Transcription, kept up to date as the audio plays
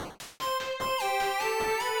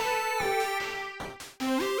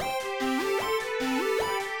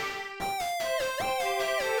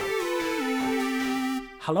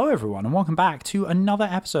Hello, everyone, and welcome back to another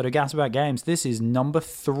episode of Gas About Games. This is number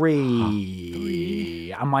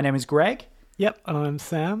 3. And my name is Greg. Yep, and I'm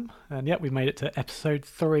Sam. And yep, we've made it to episode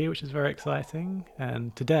 3, which is very exciting.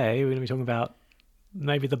 And today we're going to be talking about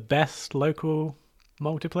maybe the best local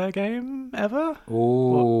multiplayer game ever.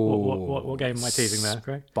 Ooh. What game am I teasing there,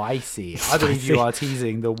 Greg? Spicy. I believe you are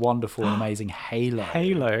teasing the wonderful and amazing Halo.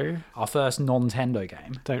 Halo. Our first non-Nintendo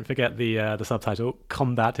game. Don't forget the subtitle,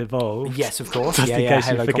 Combat Evolved. Yes, of course. Just in case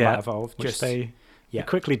you Halo forget, Combat Evolved. Which they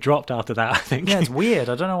quickly dropped after that, I think. Yeah, it's weird.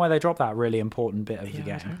 I don't know why they dropped that really important bit of the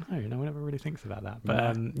game. I don't know. No one ever really thinks about that.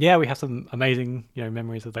 But we have some amazing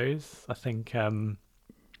memories of those. I think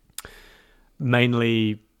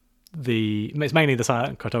it's mainly the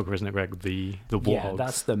silent cartographer, isn't it, Greg? The warthogs. Yeah,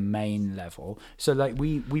 that's the main level. So like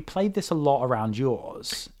we played this a lot around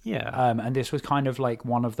yours. Yeah. And this was kind of like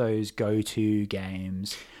one of those go-to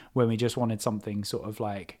games when we just wanted something sort of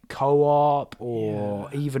like co-op or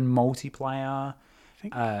even multiplayer.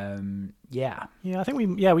 I think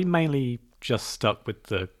we mainly just stuck with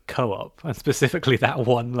the co-op and specifically that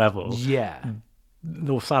one level. Yeah.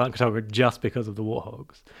 The silent cartographer just because of the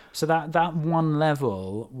warthogs. So that one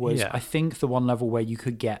level was, I think, the one level where you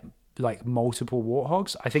could get like multiple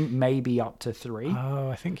warthogs. I think maybe up to 3.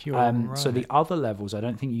 Oh, I think you're right. So the other levels, I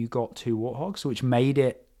don't think you got 2 warthogs, which made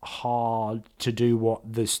it hard to do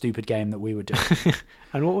what the stupid game that we were doing.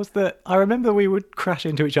 And what was I remember we would crash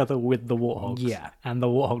into each other with the warthogs. Yeah. And the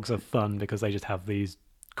warthogs are fun because they just have these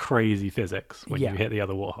crazy physics when you hit the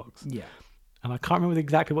other warthogs. Yeah. And I can't remember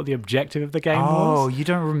exactly what the objective of the game was. Oh, you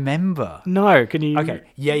don't remember? No, can you? Okay,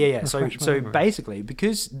 yeah. So basically,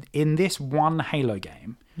 because in this one Halo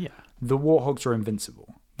game, the warthogs are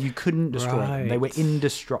invincible. You couldn't destroy them. They were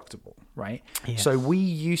indestructible, right? Yes. So we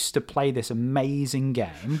used to play this amazing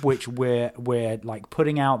game, which we're like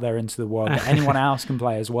putting out there into the world that anyone else can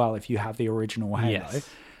play as well if you have the original Halo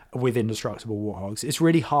with indestructible warthogs. It's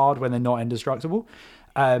really hard when they're not indestructible.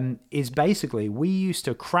 Is basically we used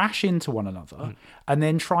to crash into one another and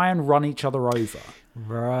then try and run each other over.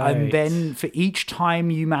 Right. And then for each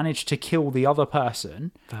time you managed to kill the other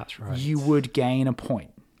person, that's right, you would gain a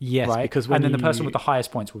point. Yes, right? Because and then the person with the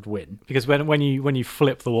highest points would win. Because when you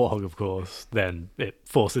flip the warthog, of course, then it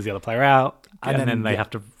forces the other player out, and then they have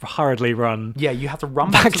to hurriedly run. Yeah, you have to run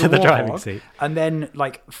back to the warthog, driving seat, and then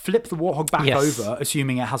like flip the warthog back over,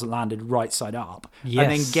 assuming it hasn't landed right side up, and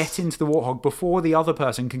then get into the warthog before the other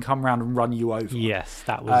person can come around and run you over. Yes,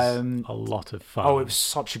 that was a lot of fun. Oh, it was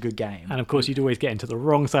such a good game. And of course, you'd always get into the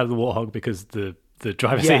wrong side of the warthog because the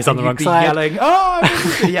driver's seat is on the wrong side. Yelling,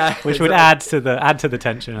 oh, yeah, which would add to the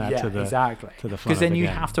tension, to the exactly to the fun. Because then you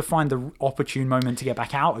have to find the opportune moment to get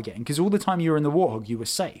back out again. Because all the time you were in the warthog, you were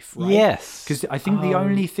safe, right? Yes. Because I think the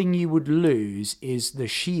only thing you would lose is the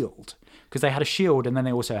shield. Because they had a shield and then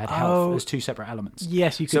they also had health. There's 2 separate elements.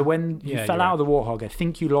 Yes, you could. So when you fell out of the warthog, I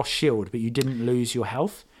think you lost shield, but you didn't lose your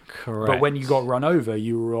health. Correct. But when you got run over,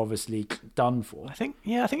 you were obviously done for. I think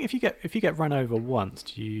if you get run over once,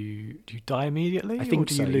 do you die immediately? I think or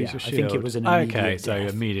do you lose your shield? I think it was an immediate death. So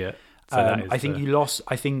immediate. So I think you lost.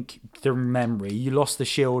 I think from memory, you lost the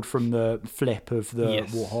shield from the flip of the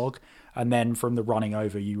warthog, and then from the running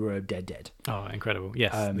over, you were dead. Oh, incredible!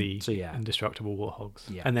 Yes, indestructible warthogs.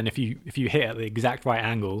 Yeah. And then if you hit at the exact right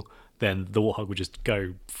angle, then the warthog would just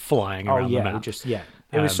go flying around the map.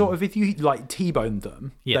 It was sort of if you like T-boned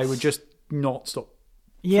them, they would just not stop.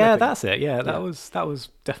 Yeah, flipping. That's it. Yeah, that was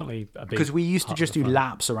definitely a big. Because we used to just do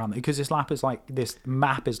laps around it. Because this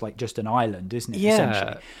map is like just an island, isn't it? Yeah.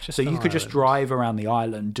 Essentially. So you could just drive around the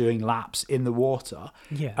island doing laps in the water.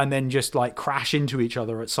 Yeah. And then just like crash into each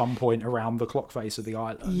other at some point around the clock face of the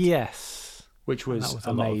island. Yes. Which was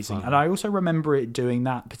amazing. And I also remember it doing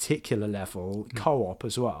that particular level co-op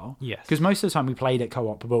as well. Yes. Because most of the time we played it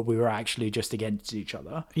co-op, but we were actually just against each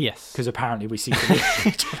other. Yes. Because apparently we secretly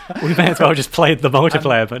each other. We may as well just played the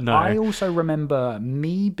multiplayer, but no. I also remember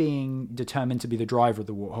me being determined to be the driver of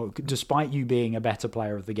the warthog, despite you being a better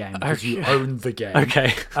player of the game, because you owned the game.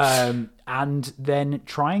 Okay. And then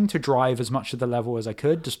trying to drive as much of the level as I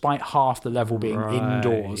could, despite half the level being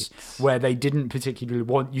indoors, where they didn't particularly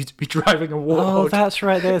want you to be driving a warthog. Oh, that's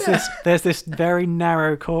right. There's this very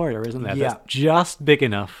narrow corridor, isn't there? That's just big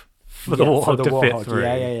enough for the warthog to fit through.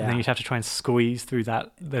 Yeah. And then you'd have to try and squeeze through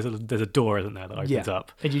that. There's a door, isn't there, that opens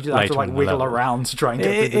up. And you just have to like wiggle around to try and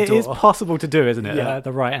get through the door. It is possible to do, isn't it? At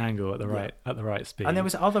the right angle, at the right speed. And there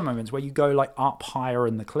was other moments where you go like up higher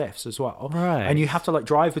in the cliffs as well. Right. And you have to like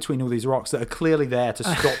drive between all these rocks that are clearly there to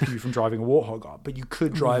stop you from driving a warthog up, but you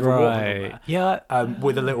could drive a warthog up there,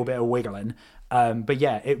 with a little bit of wiggling. But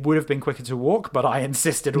yeah, it would have been quicker to walk, but I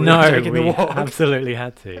insisted on No, taking the we walk. absolutely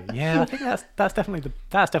had to. Yeah, I think that's definitely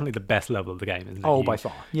the best level of the game, isn't it? Oh, by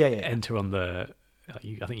far. Yeah. Enter on the.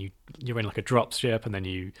 I think you're in like a drop ship, and then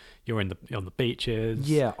you're on the beaches.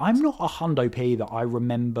 Yeah, I'm not a hundo P that I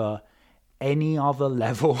remember any other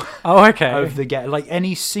level Oh, okay. of the game, like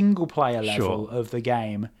any single player level Sure. of the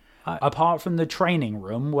game, apart from the training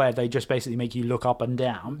room where they just basically make you look up and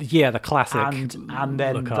down. Yeah, the classic. And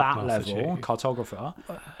then look up that Master level, Chief. cartographer,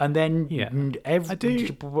 and then Yeah.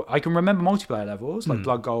 I can remember multiplayer levels like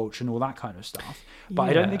Blood Gulch and all that kind of stuff, but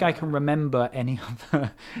I don't think I can remember any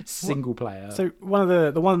other single player. So one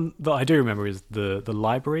of the one that I do remember is the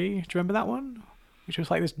library. Do you remember that one? Which was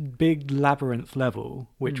like this big labyrinth level,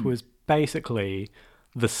 which was basically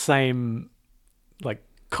the same like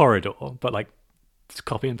corridor, but like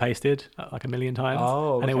copy and pasted like a million times.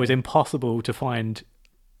 Oh, and it was okay. impossible to find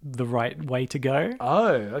the right way to go.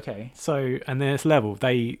 Oh, okay. So, and then this level,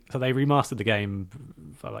 they remastered the game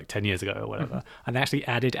like 10 years ago or whatever, and they actually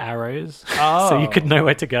added arrows so you could know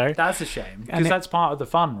where to go. That's a shame And because that's part of the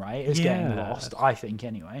fun, right? Is getting Yeah. lost. I think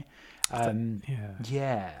anyway. Yeah.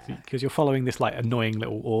 Yeah. Because you're following this like annoying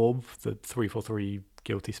little orb, the 343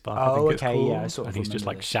 Guilty Spark. I Oh, think it's okay, called, yeah, I sort of and he's just remember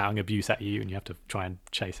like this. shouting abuse at you, and you have to try and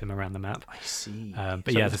chase him around the map. I see. But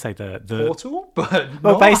So yeah, it's to say the Portal, but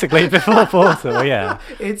well, not- basically before Portal, yeah,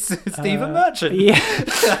 it's Stephen Merchant. yeah.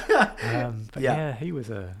 But Yeah. yeah, he was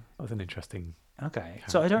an interesting. Okay,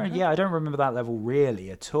 so I don't remember that level really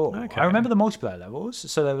at all. Okay. I remember the multiplayer levels.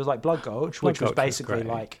 So there was like Blood Gulch, which was Gulch was basically great.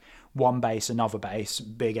 like one base, another base,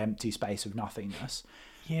 big empty space of nothingness.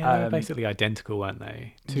 Yeah, they were basically identical, weren't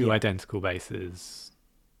they? Two yeah. identical bases,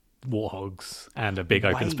 warthogs, and a big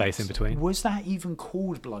open space in Wait, between. Was that even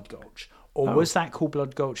called Blood Gulch, or was that called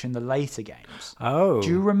Blood Gulch in the later games? Oh, Do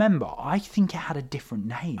you remember? I think it had a different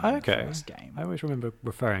name in the okay. first game. I always remember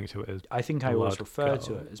referring to it as. I think I always Blood referred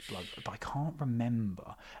to it as Blood, but I can't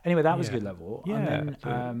remember. Anyway, that was a Yeah. good level. Yeah, And then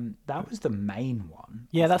absolutely. that was the main one.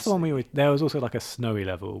 Yeah, that's the one obviously. we were. There was also like a snowy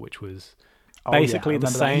level, which was Oh, yeah, basically I the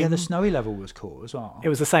remember that. same. Yeah, the snowy level was cool as well. It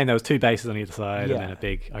was the same. There was two bases on either side, Yeah. and then a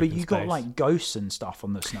big open But you got space. like ghosts and stuff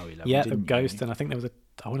on the snowy level. yeah, the didn't ghost, you? and I think there was a.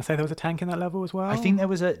 I want to say there was a tank in that level as well. I think there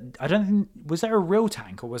was a. I don't think. Was there a real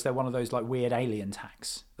tank, or was there one of those like weird alien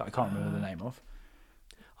tanks that I can't remember the name of?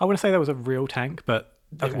 I want to say there was a real tank, but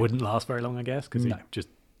Okay. it wouldn't last very long, I guess, because No. you just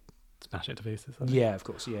smash it to pieces. I think. Yeah, of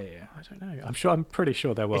course. Yeah, yeah. I don't know. I'm pretty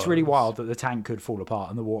sure there was. It's really wild that the tank could fall apart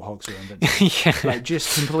and the warthogs were invincible. yeah, Like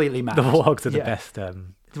just completely mad. the warthogs are the Yeah. best.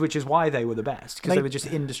 Which is why they were the best, because they They- were just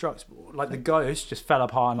indestructible. Like the Ghost just fell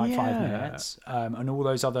apart in like 5 Yeah. minutes, and all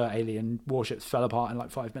those other alien warships fell apart in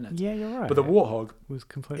like 5 minutes. Yeah, you're right. But the Warthog, was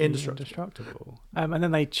completely indestructible. indestructible. And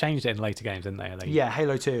then they changed it in later games, didn't they? yeah,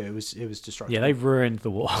 Halo 2, it was destructible. Yeah, they ruined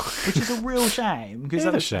the warthog. Which is a real shame because It's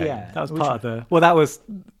that a was shame. Yeah, that was which- part of the. Well, that was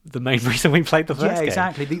the main reason we played the first Yeah, game.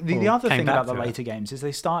 exactly. The Or other came thing back about the to it. later games is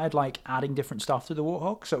they started like adding different stuff to the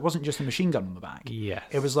Warthog, so it wasn't just a machine gun on the back. Yes.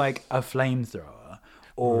 It was like a flamethrower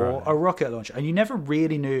or Right. a rocket launcher, and you never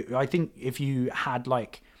really knew. I think if you had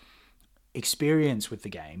like experience with the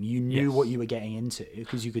game, you knew Yes. what you were getting into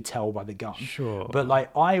because you could tell by the gun. Sure. But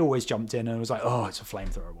like I always jumped in and was like, oh, it's a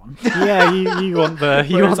flamethrower one. yeah, you want the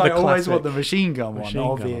you Whereas want the I always classic want the machine gun one, machine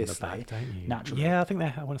gun on the obviously. back, don't you? Naturally. Yeah, I think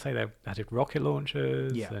I want to say they added rocket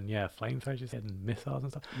launchers Yeah. and flamethrowers and missiles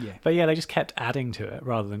and stuff. Yeah. But yeah, they just kept adding to it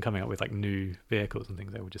rather than coming up with like new vehicles and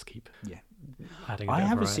things. They would just keep Yeah. adding. I bit of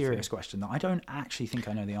have a variety. serious question that I don't actually think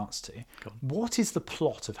I know the answer to. Go on. What is the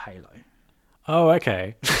plot of Halo? Oh,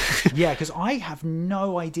 okay. Yeah, because I have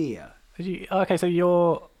no idea. Okay, so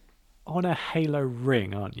you're on a Halo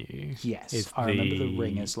ring, aren't you? Yes, Is I remember the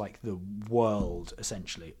ring as like the world,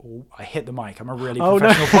 essentially. Oh, I hit the mic. I'm a really Oh,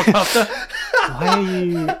 no. professional podcaster. Why are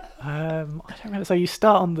you? I don't remember. So you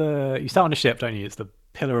start on the ship, don't you? It's the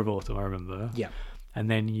Pillar of Autumn, I remember. Yeah. And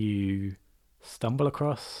then you stumble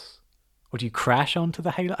across, or do you crash onto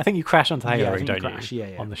the Halo? I think you crash onto the Halo Yeah, I ring, think you don't crash, you? yeah,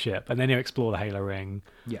 yeah. On the ship, and then you explore the Halo ring.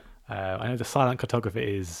 Yeah. I know the silent cartographer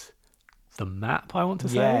is the map. I want to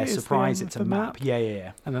say. Yeah, is the surprise, name it's of a the map. Yeah, yeah,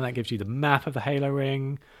 yeah. And then that gives you the map of the Halo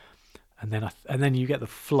ring. And then you get the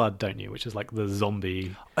flood, don't you? Which is like the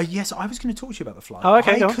zombie. Yes, I was going to talk to you about the flood. Oh,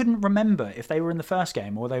 okay, go I on. couldn't remember if they were in the first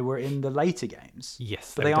game or they were in the later games.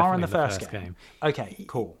 Yes, But they they were are in the definitely first game. game. Okay,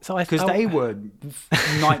 cool. So I- because I- they were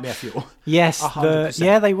nightmare fuel. Yes, 100%.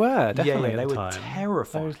 yeah, they were definitely. yeah, at they the were time.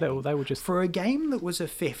 terrifying. They were just For a game that was a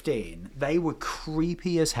 15, they were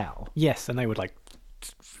creepy as hell. yes, and they would like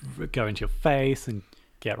go into your face and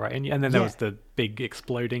get right in. And then there Yeah. was the big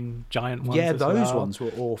exploding giant ones. Yeah, as those well. ones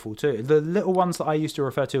were awful too. The little ones that I used to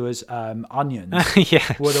refer to as onions Yeah.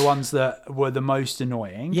 were the ones that were the most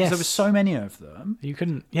annoying. 'Cause Yes. there were so many of them. You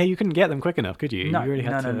couldn't get them quick enough, could you? No, You really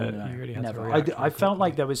had no, to. no, no, You really had never. to react I very felt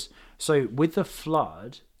like quickly. there was so with the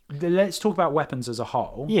flood. Let's talk about weapons as a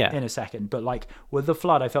whole Yeah. in a second. But like with the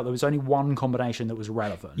flood, I felt there was only one combination that was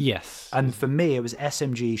relevant. Yes. And for me, it was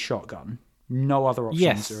SMG shotgun. No other options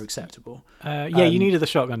Yes. are acceptable. You needed the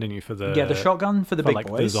shotgun, didn't you, for the The shotgun for the big like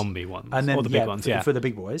boys, the zombie ones, and then or the big ones, for the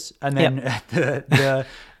big boys, and then the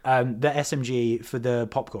SMG for the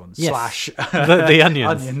popcorn Yes. slash the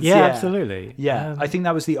onions. onions. Yeah, absolutely. Yeah, I think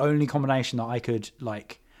that was the only combination that I could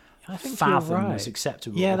like I think fathom you're right. as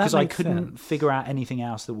acceptable. Yeah, that because I makes couldn't sense. figure out anything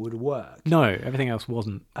else that would work. No, everything else was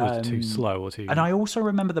too slow or too. And I also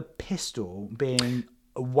remember the pistol being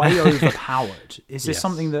way overpowered. Is this Yes.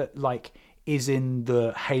 something that like is in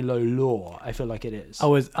the Halo lore? I feel like it is.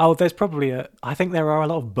 There's probably I think there are a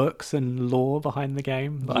lot of books and lore behind the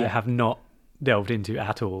game that I Yeah. have not delved into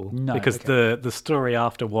at all. No, because okay. the story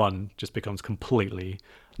after one just becomes completely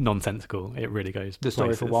nonsensical. It really goes. The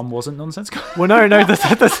story for places. one wasn't nonsensical. Well, no,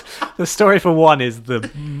 the story for one is the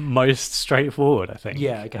most straightforward, I think.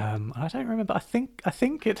 Yeah, okay. I don't remember. I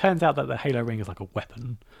think it turns out that the Halo ring is like a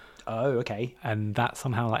weapon, Oh, okay. and that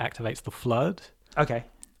somehow like activates the flood, Okay.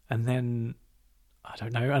 and then I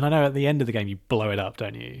don't know. And I know at the end of the game you blow it up,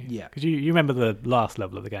 don't you? Yeah. Because you remember the last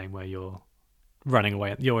level of the game where you're running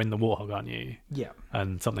away. You're in the warthog, aren't you? Yeah.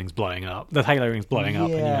 And something's blowing up. The Halo ring's blowing up,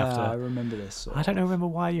 and you have I to. remember this. sort I don't of. remember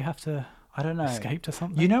why you have to I don't know. escape to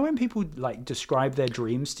something. You know when people like describe their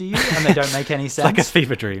dreams to you and they don't make any sense? like a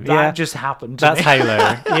fever dream. that Yeah, just happened to that's me. Halo.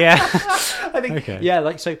 Yeah. I think Okay. yeah,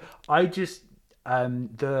 like so I just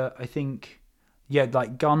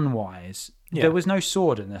like gun wise, Yeah. there was no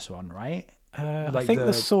sword in this one, right? I Like think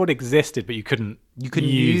the sword existed, but you couldn't. You couldn't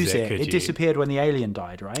use it. could It you? disappeared when the alien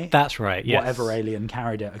died, right? That's right. Yes. Whatever alien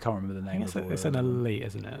carried it, I can't remember the I name think of it. it's an elite,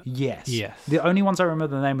 isn't it? Yes. Yes. The only ones I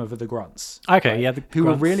remember the name of are the grunts. Okay. Yeah. The Who were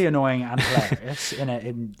grunts. really annoying and hilarious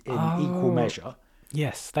in equal measure.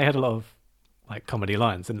 Yes, they had a lot of like comedy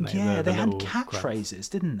lines, didn't they? Yeah, The they had little grunts. catchphrases,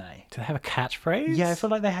 didn't they? Did they have a catchphrase? Yeah, I feel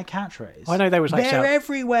like they had catchphrases. I know they would like They're shout.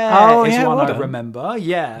 everywhere. Oh, is yeah, one well I done. remember.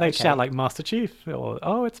 Yeah, They'd okay. shout like Master Chief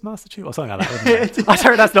or it's Master Chief or something like that. Wouldn't they? I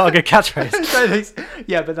don't. That's not a good catchphrase.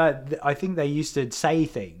 Yeah, but I think they used to say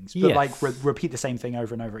things, but Yes. like repeat the same thing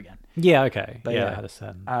over and over again. Yeah. Okay. But yeah, yeah. I had a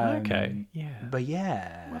certain. Um, Okay. Yeah. But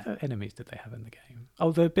yeah. What other enemies did they have in the game?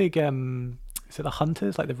 Oh, the big. Is it the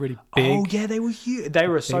hunters? Like the really big. Oh yeah, they were huge. They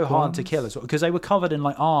were so big hard to ones? kill as well because they were covered in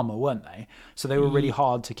like armor, weren't they? So they were really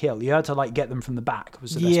hard to kill. You had to like get them from the back.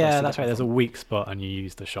 Was the best place Yeah, to that's get right. them There's a from. weak spot, and you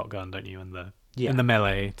use the shotgun, don't you? And the Yeah. in the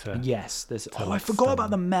melee to. Yes, there's. Oh, I like, forgot stun about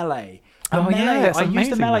the melee. Oh, yeah, it's I used the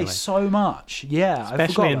amazing melee melee. so much. Yeah, I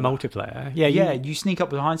Especially forgot in about that. multiplayer. Yeah. Yeah, you sneak up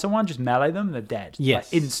behind someone, just melee them, they're dead.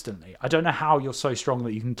 Yes. Like, instantly. I don't know how you're so strong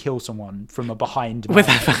that you can kill someone from a behind With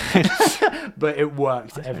melee, but it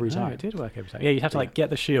worked every No, time. it did work every time. Yeah, you'd have to like get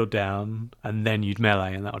the shield down, and then you'd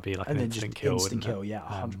melee, and that would be like And an then just instant kill. instant wouldn't kill, it? yeah,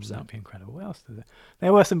 100%. That'd be incredible. What else?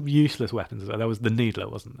 There were some useless weapons as well. There was the needler,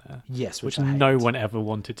 wasn't there? Yes, Which which I no hate. one ever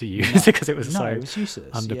wanted to use because it was No, so it was useless.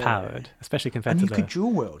 yeah. underpowered, especially compared And to you the. could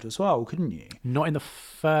dual wield as well, couldn't you? Not in the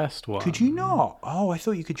first one. Could you not? Oh, I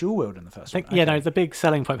thought you could dual wield in the first I think, one. yeah, Okay. no. The big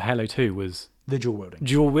selling point for Halo 2 was The dual wielding.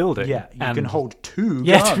 dual wielding. Yeah, you and can hold two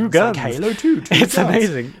Yeah, guns. two Like guns. Halo 2, two It's guns.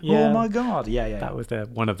 amazing. Oh Yeah. my god. Yeah. That was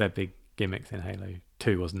one of their big gimmicks in Halo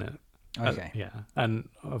 2, wasn't it? Okay. Yeah, and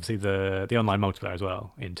obviously the online multiplayer as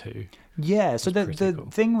well in 2. Yeah, so the pretty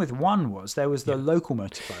cool. thing with one was there was the local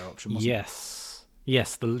multiplayer option, wasn't Yes,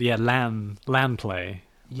 LAN play.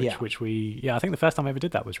 Yeah. I think the first time I ever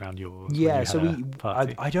did that was around yours. when Yeah, you so had a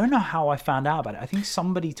party. I don't know how I found out about it. I think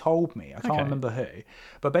somebody told me. I can't Okay. remember who.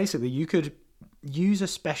 But basically, you could use a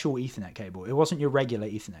special Ethernet cable. It wasn't your regular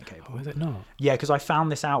Ethernet cable. Was it not? Yeah, because I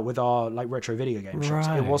found this out with our like retro video game shops.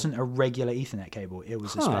 It Right. wasn't a regular Ethernet cable. It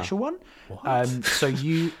was a Huh. special one. What? So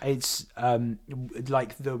it's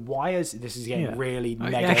like the wires. This is getting Yeah. really Okay,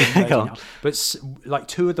 negative okay, go nerdy on. now. But like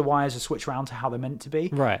two of the wires are switched around to how they're meant to be.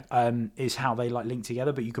 Right. Is how they like link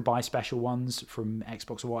together. But you could buy special ones from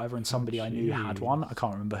Xbox or whatever. And somebody I knew had jeez. one. I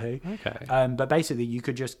can't remember who. Okay. But basically, you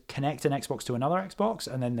could just connect an Xbox to another Xbox,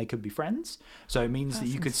 and then they could be friends. So it means that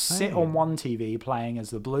That's you could sit insane. on one TV playing as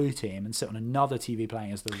the blue team, and sit on another TV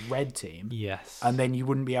playing as the red team, Yes. and then you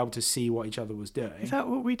wouldn't be able to see what each other was doing. Is that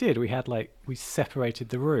what we did? We had we separated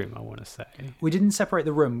the room, I want to say. We didn't separate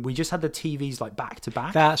the room. We just had the TVs like back to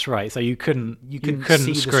back. That's right. So you couldn't couldn't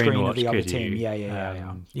see the screen screen of watch, the other could team. you? Yeah.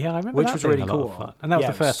 Yeah, I remember Which that was being really a lot of cool. fun. And that was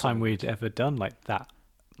Yeah, the it was first so time we'd ever done like that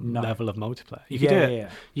level of multiplayer. You Yeah, could do it. yeah.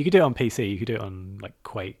 You could do it on PC. You could do it on like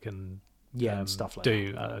Quake and And stuff like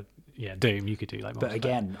Doom. that. Doom. You could do like. But multiplayer.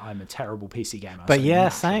 again, I'm a terrible PC gamer. But so yeah,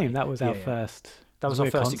 naturally- same. That was our yeah. first. That was our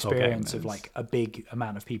we're first console experience of gamers. like a big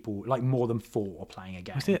amount of people, like more than 4 playing a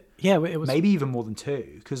game. Was it? Yeah, it was. Maybe even more than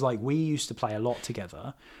 2, because like we used to play a lot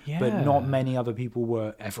together, but Yeah. not many other people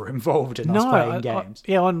were ever involved in us playing games.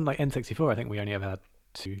 Yeah, on like N64, I think we only ever had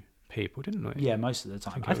 2 people, didn't we? Yeah, most of the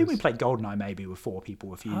time. think I it think we was- played GoldenEye maybe with 4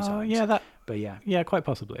 people a few Oh, times. yeah, that. But yeah, Yeah, quite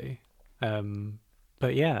possibly.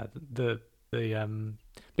 But yeah, but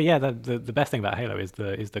yeah, the best thing about Halo is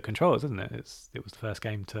the controls, isn't it? It was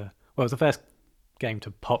the first game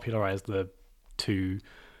to popularize the 2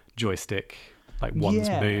 joystick, like one's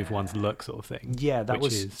Yeah. move, one's look sort of thing. yeah, that which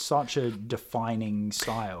was is- such a defining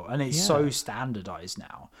style, and it's Yeah. so standardized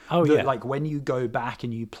now. Oh, that, yeah. like when you go back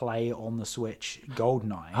and you play on the Switch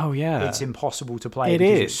GoldenEye, Oh, yeah. it's impossible to play It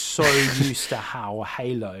because you're is. so used to how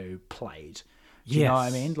Halo played. Do you know what I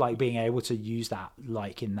Yes. mean? Like being able to use that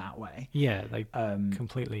like in that way. Yeah, they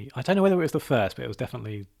completely. I don't know whether it was the first, but it was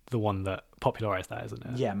definitely the one that popularized that, isn't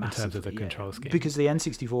it? Yeah, in massively. terms of the yeah. control scheme. Because the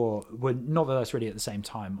N64, well, not that that's really at the same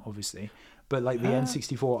time, obviously, but like the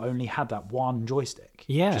N64 only had that one joystick,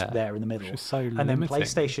 Yeah, just there in the middle. which is so and then limiting.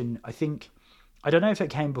 PlayStation, I don't know if it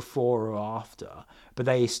came before or after, but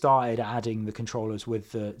they started adding the controllers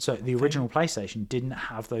with so the original PlayStation didn't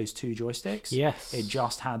have those 2 joysticks. Yes. It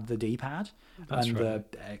just had the D-pad That's and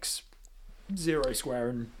right. the X, 0, square,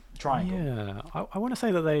 and triangle. Yeah, I want to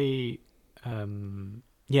say that they.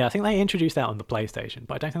 Yeah, I think they introduced that on the PlayStation,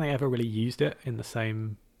 but I don't think they ever really used it in the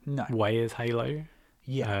same No. way as Halo.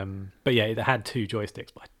 Yeah. But yeah, they had 2 joysticks,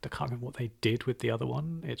 but I can't remember what they did with the other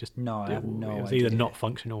one. It just No, I have no It was idea. either not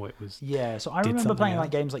functional. It was Yeah, so I did remember something playing like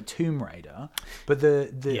else. games like Tomb Raider, but the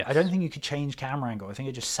Yes. I don't think you could change camera angle. I think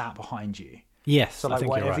it just sat behind you. yes. So I like think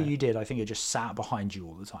you're whatever right. you did, I think it just sat behind you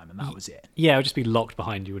all the time, and that was it. Yeah, it would just be locked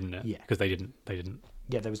behind you, wouldn't it? Yeah. because they didn't.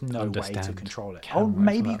 Yeah, there was no way to Understand control it. camera Oh, as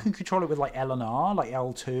maybe you well. could control it with like L and R, like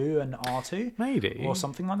L2 and R2, Maybe. or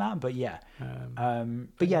something like that. But yeah,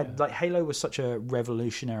 but yeah, like Halo was such a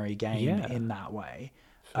revolutionary game Yeah. in that way.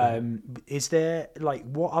 Is there like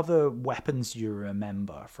what other weapons do you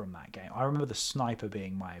remember from that game? I remember the sniper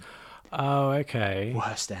being my Oh, okay.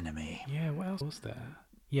 worst enemy. Yeah, what else was there?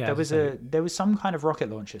 Yeah, There was some kind of rocket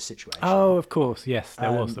launcher situation. Oh, of course, yes,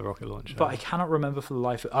 there was the rocket launcher. But I cannot remember for the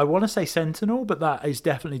life of I want to say Sentinel, but that is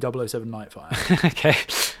definitely 007 Nightfire.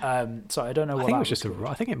 okay. So I don't know what I think that it was just called.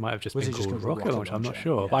 I think it might have just Was been it just called called rocket launcher. I'm not launcher?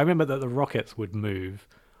 sure, Yeah. but I remember that the rockets would move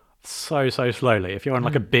so slowly. If you're on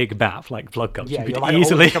like a big map like Blood Gulch, Yeah, you you're could like,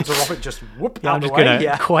 easily. oh, here comes a rocket, just whoop Yeah, out I'm the just way. gonna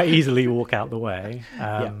Yeah. quite easily walk out the way.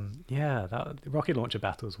 The rocket launcher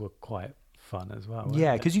battles were quite fun as well. weren't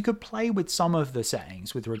Yeah, they? because you could play with some of the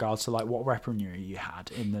settings with regards to like what weaponry you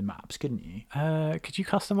had in the maps, couldn't you? Could you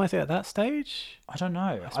customize it at that stage? I don't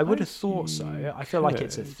know. I would have thought suppose so. you I feel like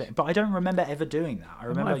it's a could. thing, but I don't remember ever doing that. I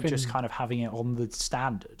remember have just been- kind of having it on the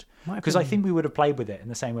standard Might have because I been- think we would have played with it in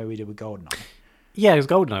the same way we did with GoldenEye. Yeah, because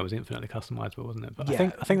GoldenEye was infinitely customizable, wasn't it? But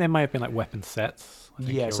Yeah. I think there may have been like weapon sets. I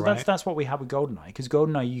think Yeah, you're so right. that's what we had with GoldenEye because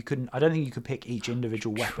GoldenEye you couldn't. I don't think you could pick each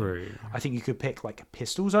individual weapon. True. I think you could pick like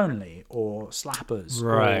pistols only or slappers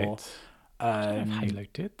Right. or I don't know if Halo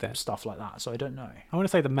did that. stuff like that. So I don't know. I want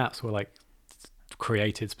to say the maps were like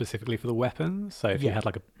created specifically for the weapons. So if you Yeah. had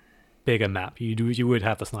like a bigger map, you would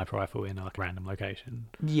have the sniper rifle in like a random location.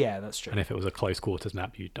 Yeah, that's true. And if it was a close quarters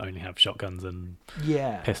map, you'd only have shotguns and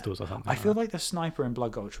Yeah, pistols or something. I feel like the sniper in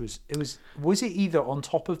Blood Gulch was it either on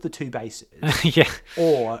top of the 2 bases yeah,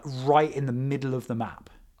 or right in the middle of the map?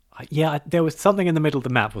 there was something in the middle of the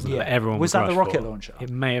map, wasn't there? Yeah. That everyone Was would that the rush rocket for? launcher? It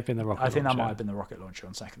may have been the rocket I think launcher. that might have been the rocket launcher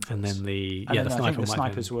on second thoughts. And then the And then the I sniper think the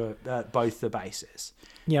might have snipers were both the bases.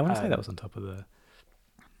 been, I want to say that was on top of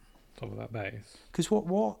that base. Because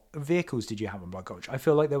what vehicles did you have on Blood Gulch? I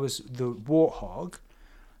feel like there was the Warthog,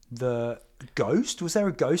 the Ghost. Was there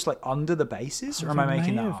a Ghost like under the bases, or am I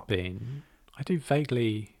making that up? Been. I do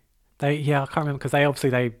vaguely. I can't remember because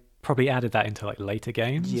they probably added that into like later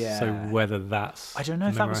games. Yeah. So whether that's I don't know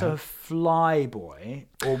if that was a Flyboy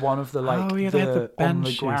or one of the like Oh, yeah, they had the the on the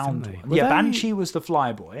Banshees, ground didn't they? one. Were Yeah, they- Banshee was the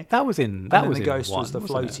Flyboy. that was in And that then was the in Ghost one, was the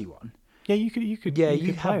wasn't it? floaty one. Yeah, you could. Yeah, you you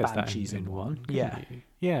could had play as that Banshees in one. couldn't Yeah. you?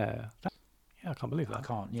 Yeah. I can't believe that. I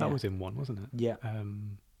can't. Yeah. That was in one, wasn't it? Yeah.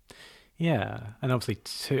 Yeah, and obviously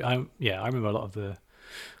 2. I remember a lot of the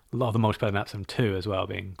multiplayer maps from 2 as well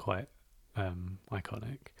being quite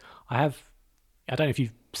iconic. I don't know if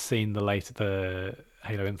you've seen the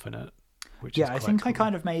Halo Infinite, which is Yeah, I quite think I cool.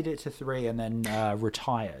 kind of made it to 3 and then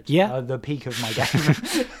retired. Yeah. The peak of my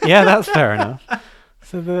game. Yeah, that's fair enough.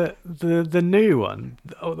 So the new one,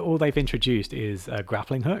 all they've introduced is a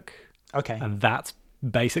grappling hook, Okay. and that's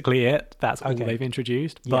basically it. That's all Okay. they've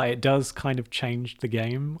introduced. Yeah. But it does kind of change the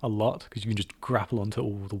game a lot because you can just grapple onto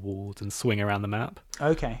all the walls and swing around the map.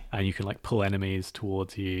 Okay. And you can like pull enemies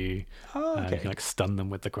towards you. Oh, You okay. can like stun them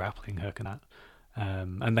with the grappling hook and that.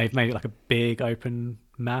 And they've made it like a big open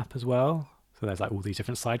map as well. So there's like all these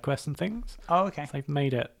different side quests and things. Oh, okay. So they've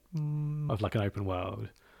made it of like an open world.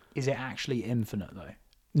 Is it actually infinite though?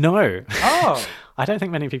 No, Oh, I don't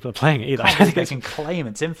think many people are playing it either. I I don't think they think can claim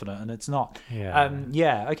it's infinite and it's not. Yeah.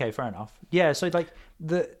 Yeah. Okay. Fair enough. Yeah. So like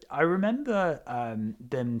I remember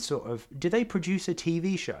them sort of. Did they produce a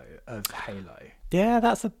TV show of Halo? yeah,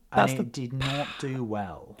 that's And the it did not do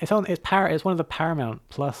well. it's one of the Paramount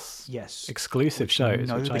Plus Yes. exclusive shows,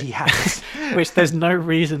 Nobody has. which there's no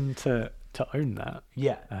reason to own that.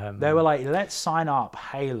 Yeah. They were like, let's sign up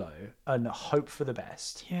Halo and hope for the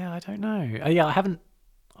best. Yeah, I don't know. Yeah, I haven't.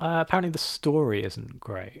 Apparently, the story isn't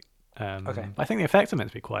great. Okay. I think the effects are meant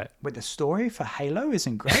to be quite. Wait, the story for Halo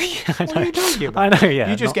isn't great? I What are you talking I about? know. Yeah,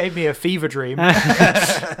 You just gave me a fever dream.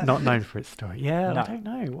 not known for its story. Yeah, No. I don't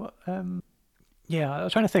know what. Yeah, I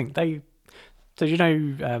was trying to think. So you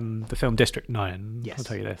know the film District 9? Yes. I'll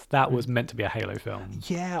tell you this. That was meant to be a Halo film.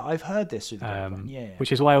 Yeah, I've heard this through the grapevine. Yeah.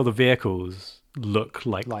 Which is why all the vehicles look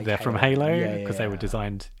like they're from Halo. Halo Yeah, because they were yeah.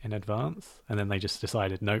 designed in advance, and then they just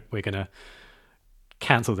decided, nope, we're gonna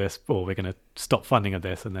cancel this, or we're gonna stop funding of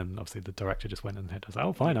this, and then obviously the director just went and said,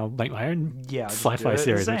 "Oh, fine, I'll make my own Yeah, I'll just do it sci-fi the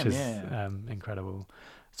series," same, which is yeah. incredible.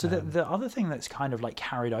 So the other thing that's kind of like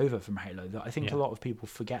carried over from Halo that I think Yeah. a lot of people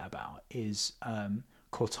forget about is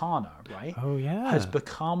Cortana, right? Oh yeah, Has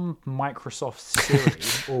become Microsoft's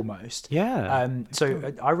Siri almost. yeah,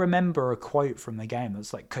 So I remember a quote from the game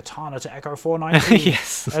that's like Cortana to Echo 419.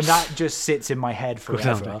 yes. And that just sits in my head Cortana to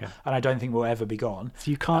forever, Echo. and I don't think will ever be gone.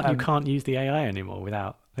 So you can't use the AI anymore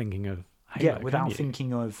without thinking of Halo, Yeah, without can you?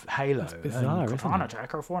 thinking of Halo. bizarre, and isn't Cortana it? to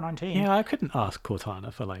Echo 419. Yeah, I couldn't ask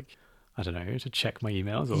Cortana for like, I don't know, to check my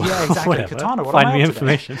emails or Yeah, exactly. whatever. Cortana, what find am I me up to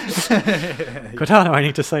today? information. Cortana, I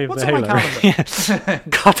need to save What's the on my Halo. calendar? Yeah.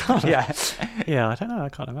 Cortana. Yeah. Yeah, I don't know. I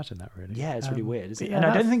can't imagine that really. Yeah, it's really weird. Isn't it? yeah, And I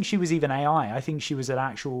don't that's- think she was even AI. I think she was an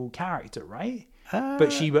actual character, right? Uh,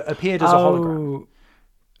 But she appeared as a hologram.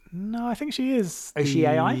 No, I think she is. Is she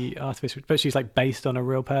AI? Artificial, but she's like based on a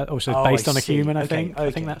real person, or she's Oh, based I on a see. human. I Okay, think. I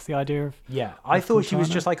okay. think that's the idea of. Yeah, I thought she was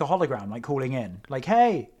Cortana? just like a hologram, like calling in, like,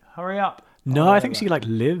 "Hey, hurry up." No, Or I think whatever. she like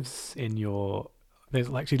lives in your. There's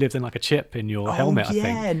like she lives in like a chip in your helmet. I think.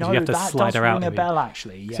 'Cause no, you have to that slide does her out. ring a of it. bell,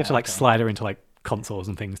 actually. Yeah, So you have to like okay. slide her into like consoles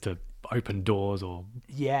and things to open doors or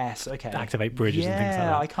Yes, okay. activate bridges and things like Yeah,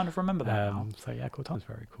 that. I kind of remember that now. So yeah, Cortana's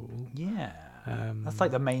very cool. Yeah, Um, that's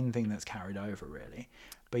like the main thing that's carried over, really.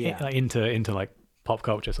 But yeah, like into like pop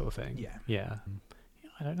culture sort of thing. Yeah. Yeah.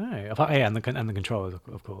 I don't know. Yeah, and the controls,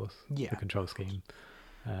 of course. Yeah. The control scheme.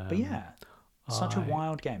 but yeah, such a I-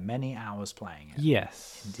 wild game. Many hours playing it.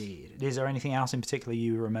 Yes. Indeed. Is there anything else in particular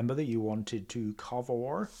you remember that you wanted to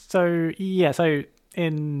cover? So yeah, so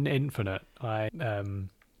in Infinite,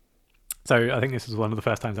 so I think this was one of the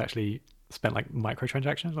first times I actually spent like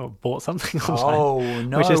microtransactions or bought something online. Oh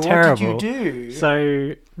no! Which is what terrible. did you do?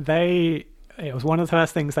 So it was one of the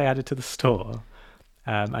first things they added to the store,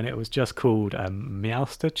 and it was just called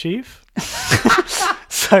Meowster Chief.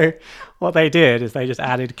 So what they did is they just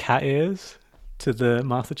added cat ears to the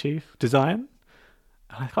Master Chief design.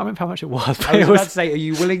 I can't remember how much it was, but I was it about was. to say, are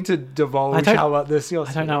you willing to divulge don't- how about this?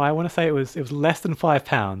 I don't know. I want to say it was less than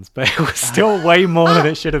 £5, but it was still way more than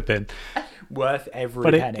it should have been. Worth every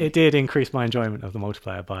But penny. it did increase my enjoyment of the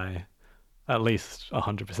multiplayer by at least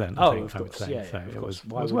 100%. I Oh, think of I would course. say. Yeah, so of it course. was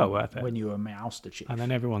Why well wouldn't- worth it. When you were Meowster Chief. And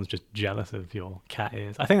then everyone's just jealous of your cat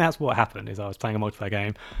ears. I think that's what happened. Is I was playing a multiplayer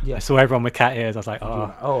game. Yeah. I saw everyone with cat ears. I was like, You were oh,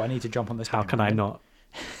 like, oh, I need to jump on this. how game can I right now.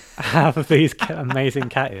 not have these amazing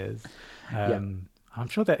cat ears? Yeah. I'm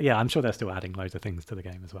sure that I'm sure they're still adding loads of things to the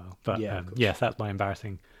game as well. But Yeah, of course. yes, that's my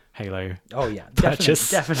embarrassing Halo. Oh yeah, Purchase.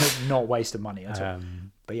 definitely not waste of money at all.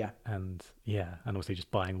 But yeah, And also just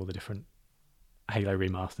buying all the different Halo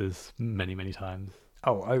remasters many times.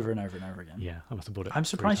 oh, over and over and over again. Yeah, I must have bought it. I'm 3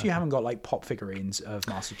 surprised you times. haven't got like pop figurines of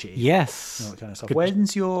Master Chief. Yes. and all that kind of stuff. Good-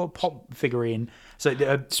 When's your pop figurine? So,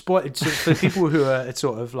 so for people who are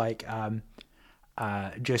sort of like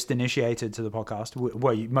just initiated to the podcast,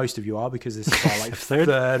 well, most of you are because this is our like Third?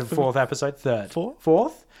 third and fourth episode. Fourth?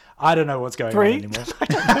 Fourth? I don't know what's going Three? on anymore.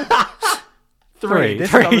 Three. This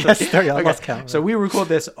Three, is number yes, three. I Okay, lost count. So we record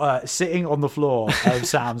this sitting on the floor of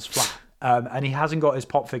Sam's flat, and he hasn't got his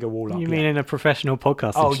pop figure wall up You yet. mean in a professional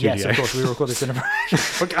podcasting Oh studio? yes, of course. We record this in a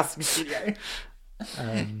podcasting studio.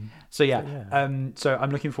 So so I'm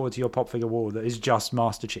looking forward to your pop figure wall that is just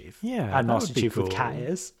Master Chief. Yeah, and that Master would be Chief with cool. cat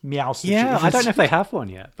ears. Meowster Yeah, Chief. I don't know if they have one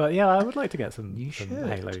yet, but yeah, I would like to get some You should.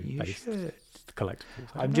 Halo You based. should. collectibles.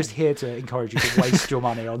 I'm just here to encourage you to waste your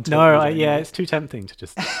money on. It's too tempting to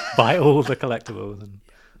just buy all the collectibles.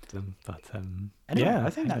 Anyway, yeah, I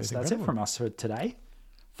think that's it from us for today.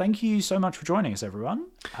 Thank you so much for joining us, everyone.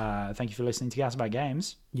 Thank you for listening to Gas About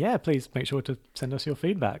Games. Yeah, please make sure to send us your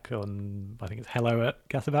feedback on, I think it's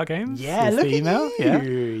hello@gasaboutgames. Yeah, is look the email. at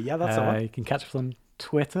you. Yeah, that's the one. You can catch us on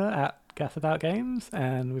Twitter @gasaboutgames,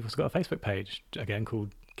 and we've also got a Facebook page, again,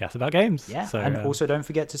 called Gas About Games. Yeah, so, and also don't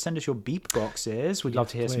forget to send us your beep boxes. We'd love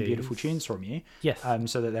to hear some beautiful please. tunes from you. Yes.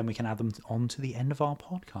 So that then we can add them on to the end of our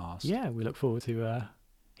podcast. Yeah, we look forward to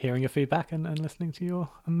hearing your feedback and listening to your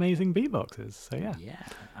amazing beatboxes. So yeah. Yeah,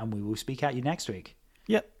 and we will speak at you next week.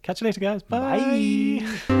 Yeah, catch you later, guys.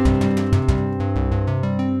 Bye.